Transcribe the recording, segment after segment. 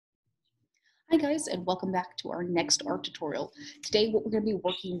Hi guys, and welcome back to our next art tutorial. Today what we're going to be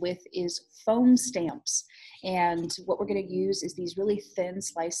working with is foam stamps. And what we're going to use is these really thin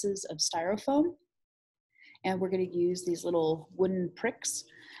slices of styrofoam. And we're going to use these little wooden pricks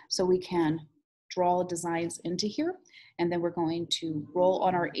so we can draw designs into here. And then we're going to roll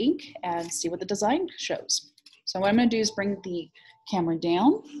on our ink and see what the design shows. So what I'm going to do is bring the camera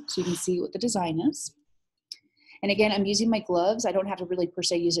down so you can see what the design is. And again, I'm using my gloves. I don't have to really per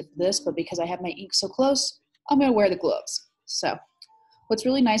se use it for this, but because I have my ink so close, I'm gonna wear the gloves. So what's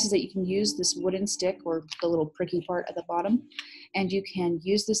really nice is that you can use this wooden stick or the little pricky part at the bottom, and you can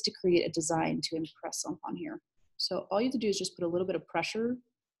use this to create a design to impress on here. So all you have to do is just put a little bit of pressure.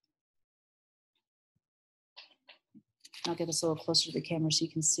 I'll get this a little closer to the camera so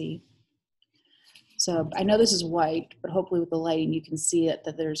you can see. So I know this is white, but hopefully with the lighting you can see it,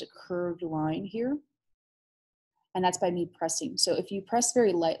 that there's a curved line here. And that's by me pressing. So if you press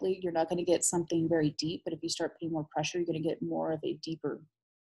very lightly, you're not gonna get something very deep, but if you start putting more pressure, you're gonna get more of a deeper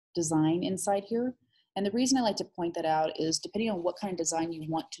design inside here. And the reason I like to point that out is depending on what kind of design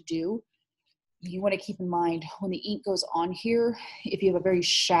you want to do, you wanna keep in mind when the ink goes on here, if you have a very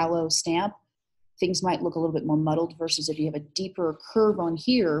shallow stamp, things might look a little bit more muddled versus if you have a deeper curve on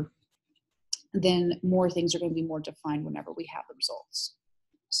here, then more things are gonna be more defined whenever we have the results.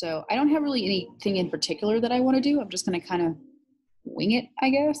 So I don't have really anything in particular that I want to do. I'm just going to kind of wing it, I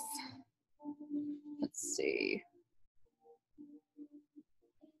guess. Let's see.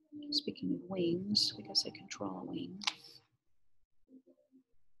 Speaking of wings, I guess I can draw a wing.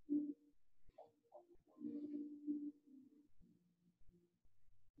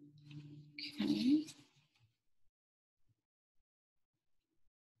 Okay.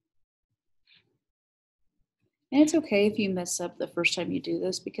 And it's okay if you mess up the first time you do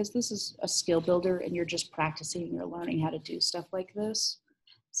this because this is a skill builder and you're just practicing and you're learning how to do stuff like this.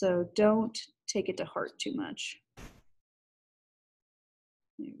 So don't take it to heart too much.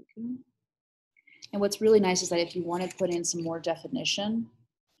 There we go. And what's really nice is that if you want to put in some more definition,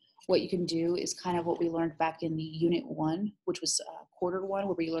 what you can do is kind of what we learned back in the unit 1, which was quarter 1,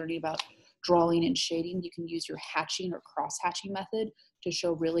 where we learned about drawing and shading. You can use your hatching or cross hatching method to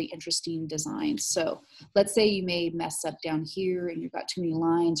show really interesting designs. So let's say you may mess up down here and you've got too many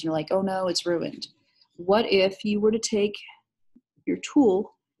lines and you're like, oh no, it's ruined. What if you were to take your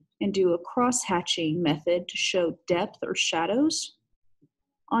tool and do a cross hatching method to show depth or shadows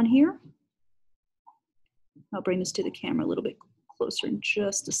on here? I'll bring this to the camera a little bit closer in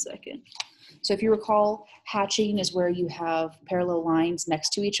just a second. So if you recall, hatching is where you have parallel lines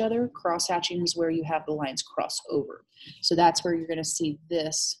next to each other. Cross hatching is where you have the lines cross over. So that's where you're going to see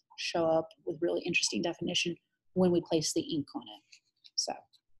this show up with really interesting definition when we place the ink on it. So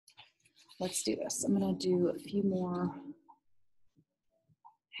let's do this. I'm going to do a few more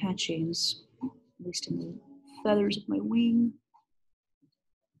hatchings, at least in the feathers of my wing.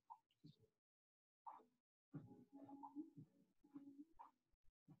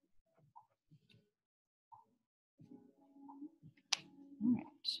 All right.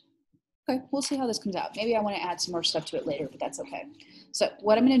 Okay, we'll see how this comes out. Maybe I want to add some more stuff to it later, but that's okay. So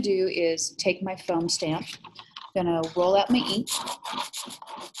what I'm going to do is take my foam stamp, I'm going to roll out my ink,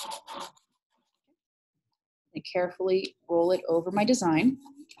 and carefully roll it over my design.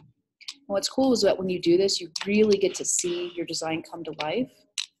 And what's cool is that when you do this, you really get to see your design come to life.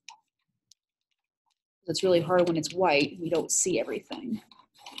 It's really hard when it's white, you don't see everything.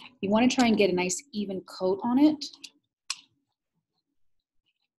 You want to try and get a nice even coat on it,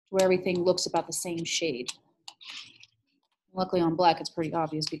 where everything looks about the same shade. Luckily on black, it's pretty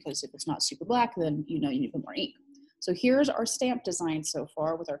obvious because if it's not super black, then you know you need to put more ink. So here's our stamp design so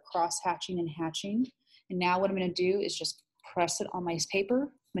far with our cross hatching and hatching. And now what I'm going to do is just press it on my paper.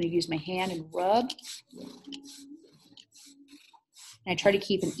 I'm going to use my hand and rub. And I try to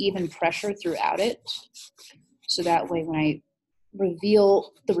keep an even pressure throughout it. So that way when I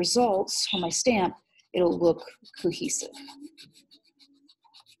reveal the results on my stamp, it'll look cohesive.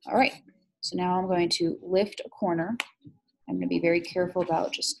 All right, so now I'm going to lift a corner. I'm going to be very careful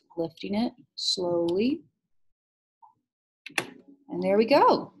about just lifting it slowly. And there we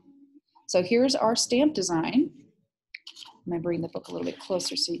go. So here's our stamp design. I'm going to bring the book a little bit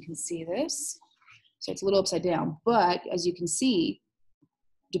closer so you can see this. So it's a little upside down, but as you can see,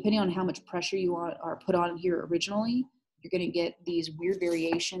 depending on how much pressure you are put on here originally, you're going to get these weird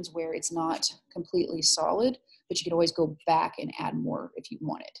variations where it's not completely solid, but you can always go back and add more if you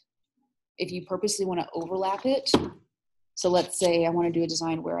want it. If you purposely want to overlap it, so let's say I want to do a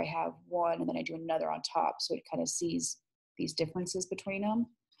design where I have one and then I do another on top so it kind of sees these differences between them.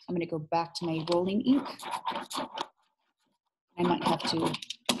 I'm going to go back to my rolling ink. I might have to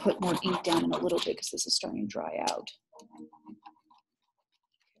put more ink down in a little bit because this is starting to dry out.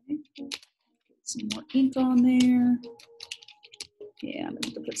 Okay. Get some more ink on there. Yeah, I'm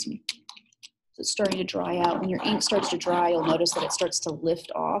going to put some. So it's starting to dry out. When your ink starts to dry, you'll notice that it starts to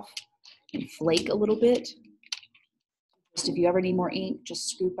lift off and flake a little bit. Just if you ever need more ink, just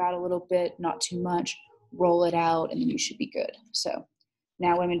scoop out a little bit, not too much, roll it out, and then you should be good. So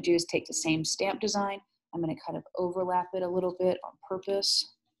now what I'm going to do is take the same stamp design. I'm going to kind of overlap it a little bit on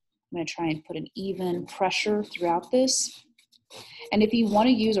purpose. I'm going to try and put an even pressure throughout this. And if you want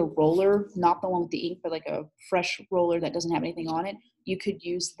to use a roller, not the one with the ink, but like a fresh roller that doesn't have anything on it, you could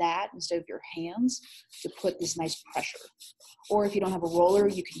use that instead of your hands to put this nice pressure. Or if you don't have a roller,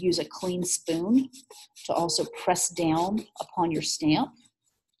 you could use a clean spoon to also press down upon your stamp.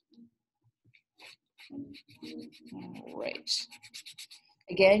 All right.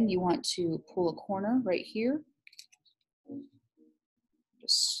 Again, you want to pull a corner right here.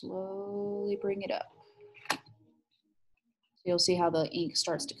 Just slowly bring it up. So you'll see how the ink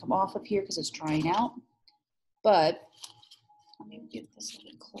starts to come off of here because it's drying out. But let me get this a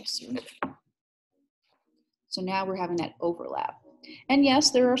little closer. So now we're having that overlap. And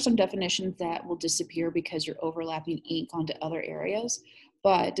yes, there are some definitions that will disappear because you're overlapping ink onto other areas.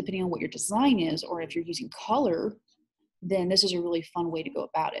 But depending on what your design is, or if you're using color, then this is a really fun way to go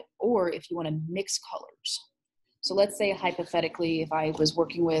about it. Or if you want to mix colors. So let's say hypothetically, if I was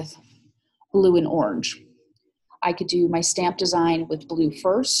working with blue and orange, I could do my stamp design with blue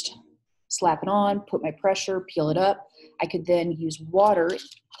first, slap it on, put my pressure, peel it up. I could then use water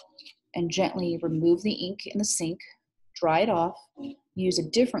and gently remove the ink in the sink, dry it off, use a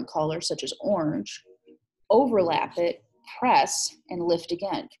different color such as orange, overlap it, press, and lift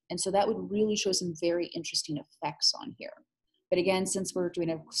again. And so that would really show some very interesting effects on here. But again, since we're doing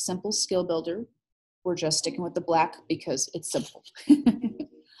a simple skill builder, we're just sticking with the black because it's simple.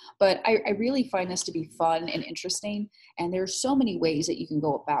 But I really find this to be fun and interesting. And there's so many ways that you can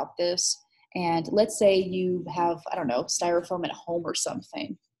go about this. And let's say you have, I don't know, styrofoam at home or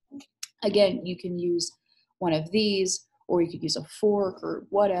something. Again, you can use one of these, or you could use a fork or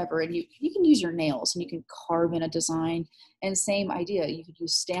whatever, and you can use your nails and you can carve in a design. And same idea, you could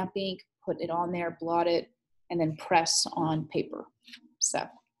use stamp ink, put it on there, blot it, and then press on paper. So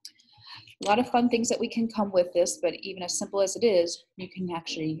a lot of fun things that we can come with this, but even as simple as it is, you can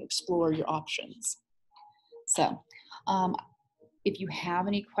actually explore your options. So if you have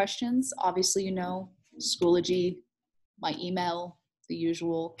any questions, obviously, you know, Schoology, my email, the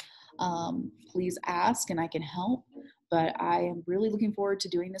usual, please ask and I can help. But I am really looking forward to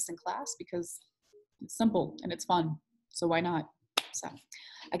doing this in class because it's simple and it's fun. So why not? So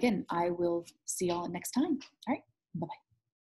again, I will see y'all next time. All right, bye-bye.